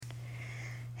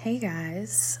Hey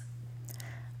guys,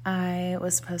 I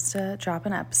was supposed to drop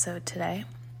an episode today,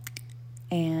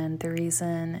 and the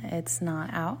reason it's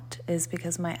not out is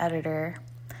because my editor,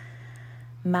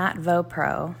 Matt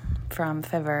Vopro from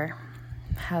Fiverr,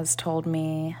 has told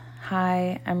me,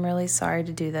 "Hi, I'm really sorry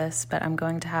to do this, but I'm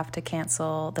going to have to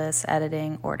cancel this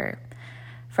editing order.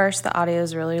 First, the audio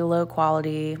is really low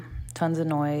quality, tons of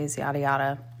noise, yada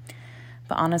yada.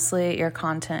 But honestly, your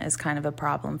content is kind of a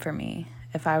problem for me.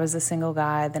 If I was a single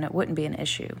guy, then it wouldn't be an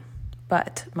issue.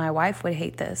 But my wife would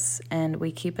hate this, and we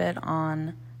keep it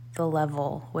on the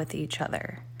level with each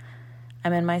other.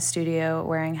 I'm in my studio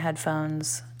wearing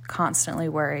headphones, constantly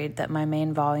worried that my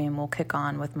main volume will kick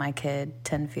on with my kid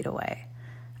 10 feet away.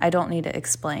 I don't need to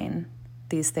explain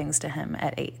these things to him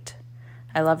at 8.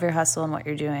 I love your hustle and what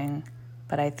you're doing,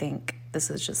 but I think this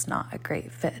is just not a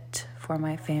great fit for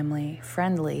my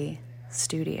family-friendly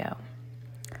studio.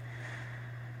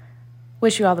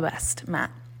 Wish you all the best,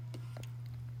 Matt."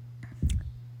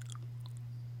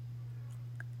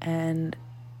 And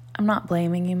I'm not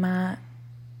blaming you, Matt.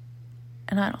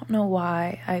 And I don't know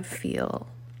why I feel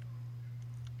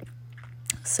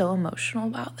so emotional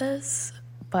about this,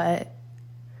 but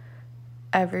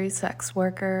every sex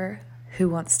worker who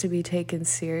wants to be taken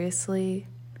seriously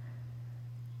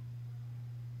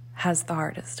has the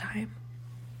hardest time.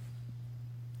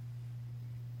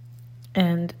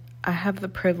 And I have the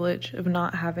privilege of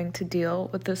not having to deal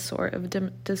with this sort of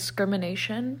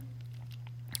discrimination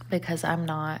because I'm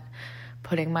not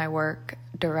putting my work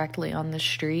directly on the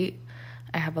street.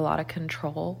 I have a lot of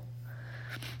control.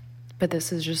 But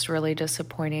this is just really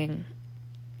disappointing.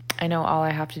 I know all I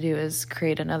have to do is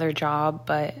create another job,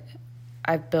 but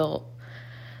I've built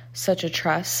such a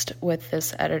trust with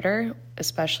this editor,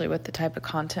 especially with the type of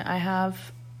content I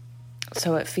have.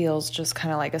 So it feels just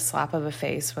kind of like a slap in the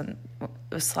face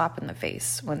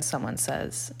when someone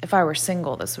says, if I were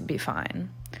single, this would be fine.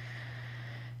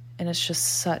 And it's just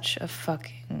such a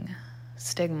fucking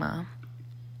stigma.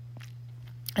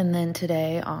 And then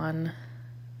today on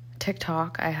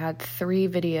TikTok, I had 3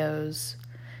 videos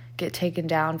get taken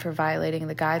down for violating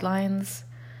the guidelines.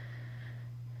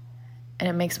 And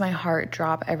it makes my heart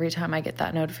drop every time I get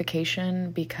that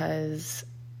notification because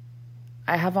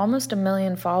I have almost 1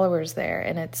 million followers there,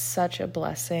 and it's such a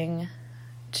blessing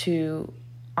to,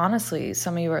 honestly,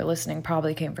 some of you who are listening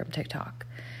probably came from TikTok.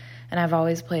 And I've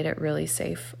always played it really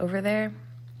safe over there.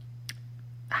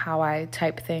 How I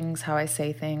type things, how I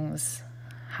say things,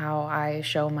 how I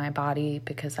show my body,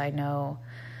 because I know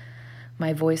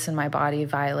my voice and my body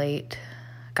violate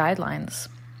guidelines,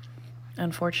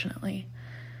 unfortunately.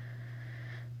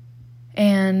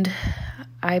 And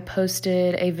I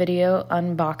posted a video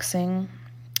unboxing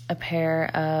a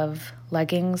pair of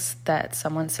leggings that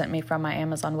someone sent me from my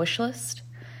Amazon wishlist.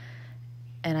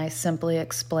 And I simply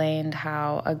explained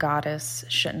how a goddess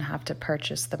shouldn't have to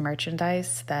purchase the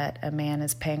merchandise that a man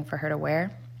is paying for her to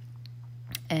wear.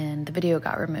 And the video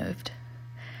got removed.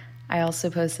 I also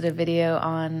posted a video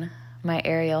on my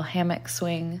aerial hammock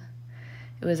swing.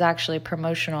 It was actually a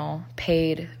promotional,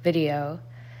 paid video.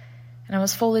 And I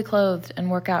was fully clothed in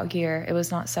workout gear. It was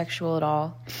not sexual at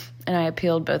all. And I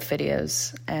appealed both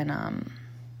videos. And,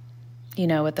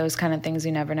 with those kind of things,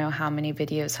 you never know how many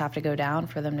videos have to go down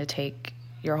for them to take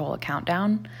your whole account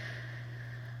down.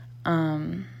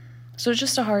 So it was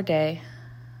just a hard day.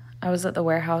 I was at the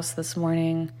warehouse this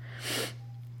morning.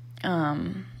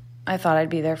 I thought I'd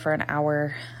be there for an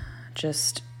hour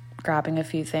just grabbing a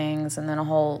few things, and then a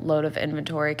whole load of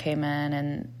inventory came in,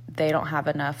 and they don't have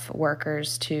enough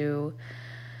workers to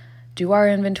do our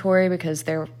inventory because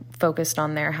they're focused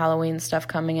on their Halloween stuff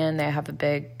coming in. They have a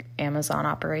big Amazon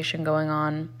operation going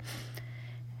on.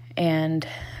 And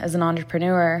as an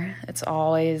entrepreneur, it's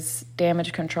always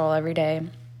damage control every day.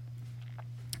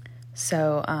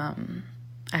 So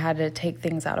I had to take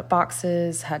things out of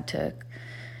boxes, had to,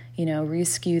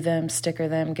 reskew them, sticker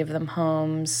them, give them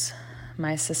homes.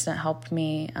 My assistant helped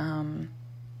me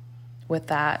with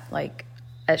that. Like,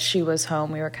 as she was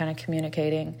home, we were kind of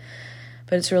communicating.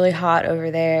 But it's really hot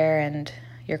over there, and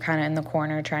you're kind of in the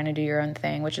corner trying to do your own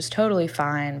thing, which is totally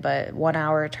fine, but 1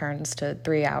 hour turns to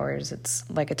 3 hours. It's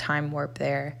like a time warp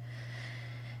there.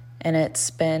 And it's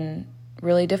been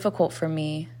really difficult for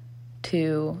me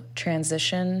to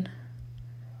transition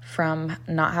from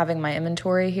not having my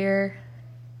inventory here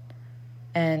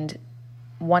and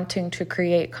wanting to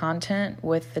create content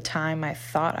with the time I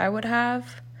thought I would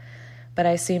have, but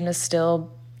I seem to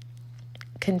still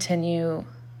continue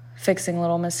fixing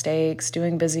little mistakes,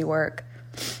 doing busy work,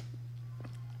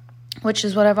 which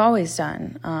is what I've always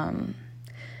done.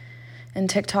 And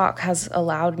TikTok has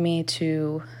allowed me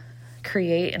to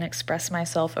create and express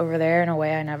myself over there in a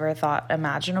way I never thought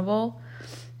imaginable.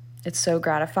 It's so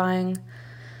gratifying.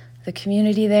 The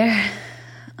community there.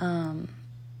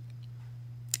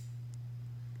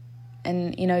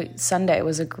 And, Sunday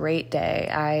was a great day.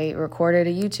 I recorded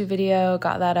a YouTube video,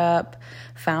 got that up,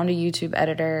 found a YouTube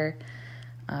editor,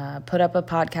 put up a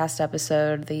podcast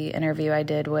episode, the interview I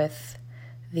did with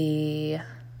the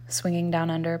Swinging Down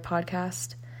Under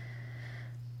podcast.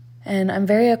 And I'm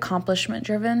very accomplishment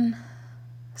driven,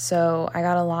 so I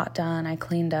got a lot done. I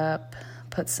cleaned up,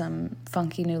 put some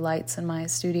funky new lights in my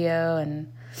studio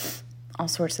and all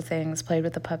sorts of things, played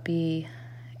with the puppy,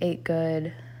 ate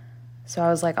good. So I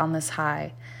was like on this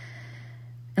high.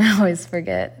 And I always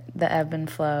forget the ebb and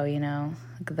flow,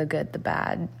 the good, the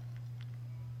bad.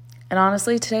 And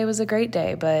honestly, today was a great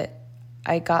day, but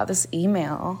I got this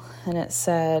email and it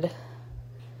said,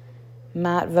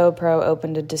 Matt Vopro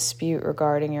opened a dispute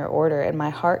regarding your order, and my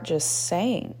heart just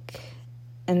sank.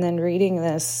 And then reading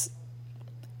this,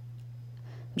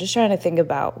 I'm just trying to think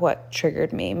about what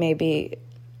triggered me. Maybe,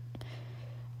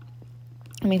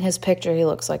 his picture, he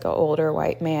looks like an older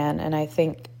white man, and I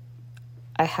think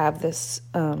I have this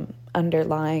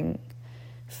underlying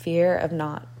fear of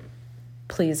not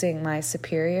pleasing my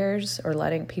superiors or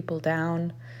letting people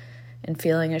down and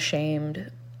feeling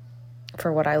ashamed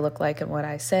for what I look like and what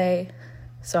I say.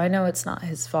 So I know it's not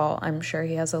his fault. I'm sure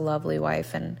he has a lovely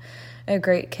wife and a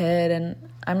great kid,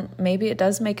 and maybe it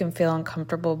does make him feel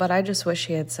uncomfortable, but I just wish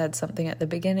he had said something at the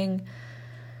beginning.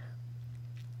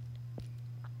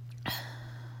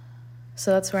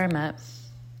 So that's where I'm at.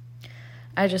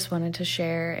 I just wanted to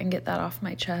share and get that off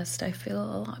my chest. I feel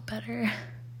a lot better.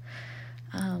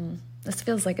 This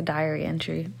feels like a diary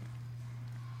entry.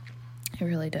 It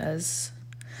really does.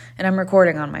 And I'm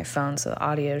recording on my phone, so the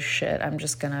audio shit. I'm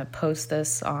just going to post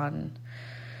this on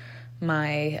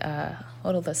my,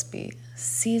 what'll this be?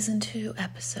 Season 2,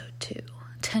 episode 2.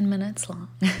 10 minutes long.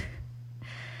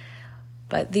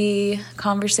 But the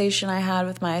conversation I had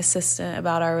with my assistant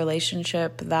about our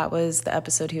relationship, that was the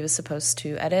episode he was supposed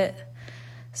to edit.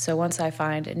 So once I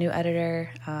find a new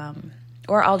editor,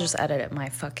 or I'll just edit it my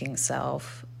fucking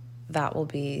self, that will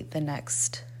be the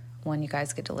next one you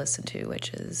guys get to listen to,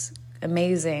 which is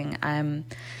amazing.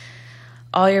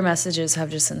 All your messages have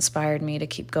just inspired me to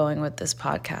keep going with this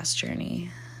podcast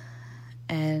journey.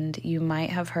 And you might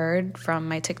have heard from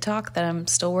my TikTok that I'm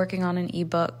still working on an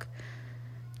ebook,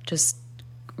 just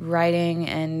writing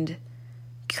and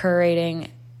curating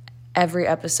every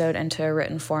episode into a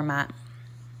written format.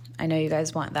 I know you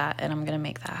guys want that, and I'm going to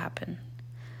make that happen.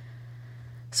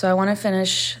 So I want to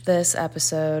finish this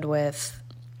episode with,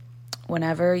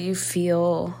 whenever you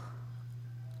feel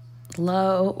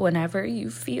low, whenever you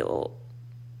feel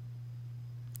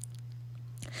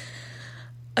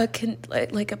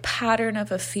like a pattern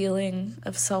of a feeling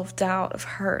of self-doubt, of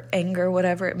hurt, anger,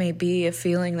 whatever it may be, a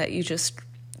feeling that you just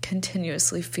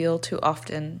continuously feel too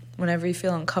often, whenever you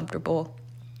feel uncomfortable,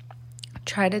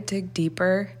 try to dig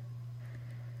deeper.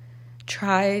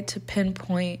 Try to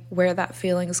pinpoint where that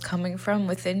feeling is coming from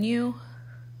within you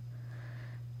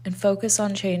and focus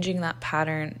on changing that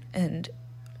pattern and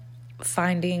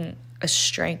finding a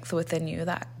strength within you,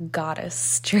 that goddess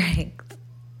strength.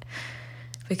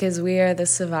 Because we are the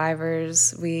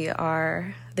survivors, we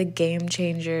are the game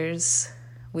changers,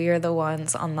 we are the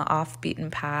ones on the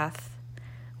off-beaten path.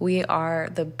 We are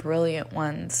the brilliant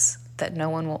ones that no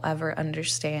one will ever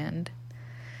understand.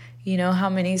 You know how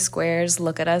many squares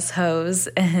look at us hoes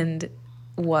and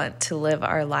want to live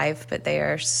our life, but they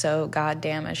are so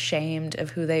goddamn ashamed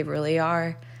of who they really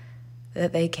are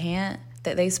that they can't,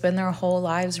 that they spend their whole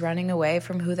lives running away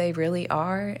from who they really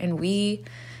are. And we've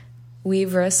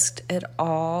risked it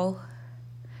all.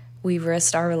 We've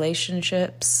risked our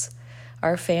relationships,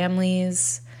 our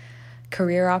families,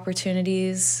 career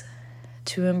opportunities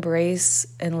to embrace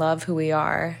and love who we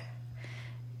are,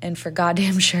 and for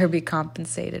goddamn sure be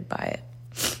compensated by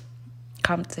it,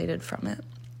 compensated from it.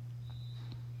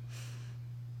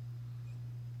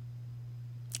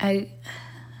 I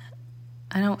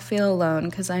don't feel alone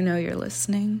because I know you're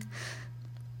listening,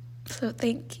 so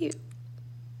thank you.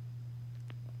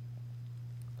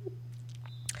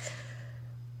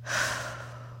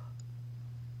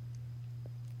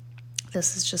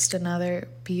 This is just another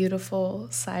beautiful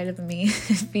side of me.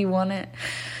 If you want it,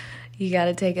 you got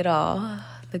to take it all.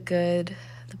 The good,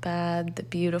 the bad, the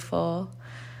beautiful,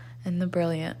 and the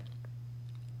brilliant.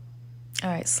 All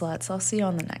right, sluts, I'll see you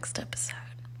on the next episode.